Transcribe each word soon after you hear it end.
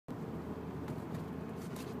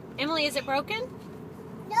Emily, is it broken?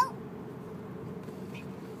 No.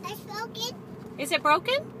 It's broken. Is it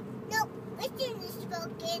broken? No. Listen, it's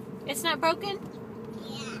broken. It's not broken?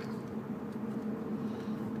 Yeah.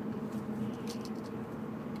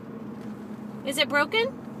 Is it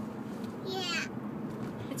broken? Yeah.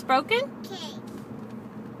 It's broken? Okay.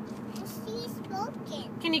 It's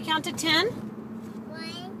broken. Can you count to 10?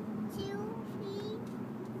 1, 2, 3,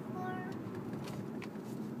 4.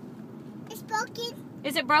 It's broken.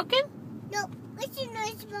 Is it broken? No. Listen,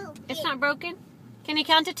 it's broken. It's not broken? Can you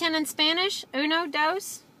count to 10 in Spanish? Uno,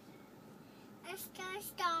 dos?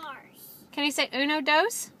 Stars. Can you say uno,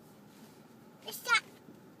 dos? It's not.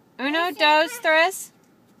 Uno, Listen, dos, tres?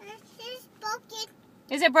 It's broken.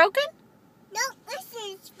 Is it broken? No, listen,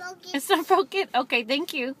 it's broken. It's not broken? Okay,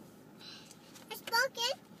 thank you. It's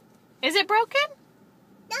broken. Is it broken?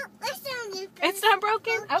 No, listen, It's not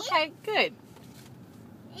broken? Okay, good.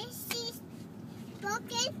 It's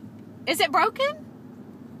broken. Is it broken?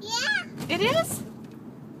 Yeah, It is?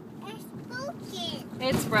 it's broken.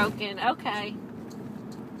 It's broken. Okay.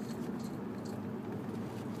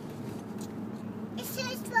 It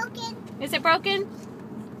says broken. Is it broken?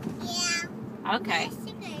 Yeah. Okay. Yes,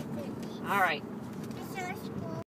 it's broken. All right.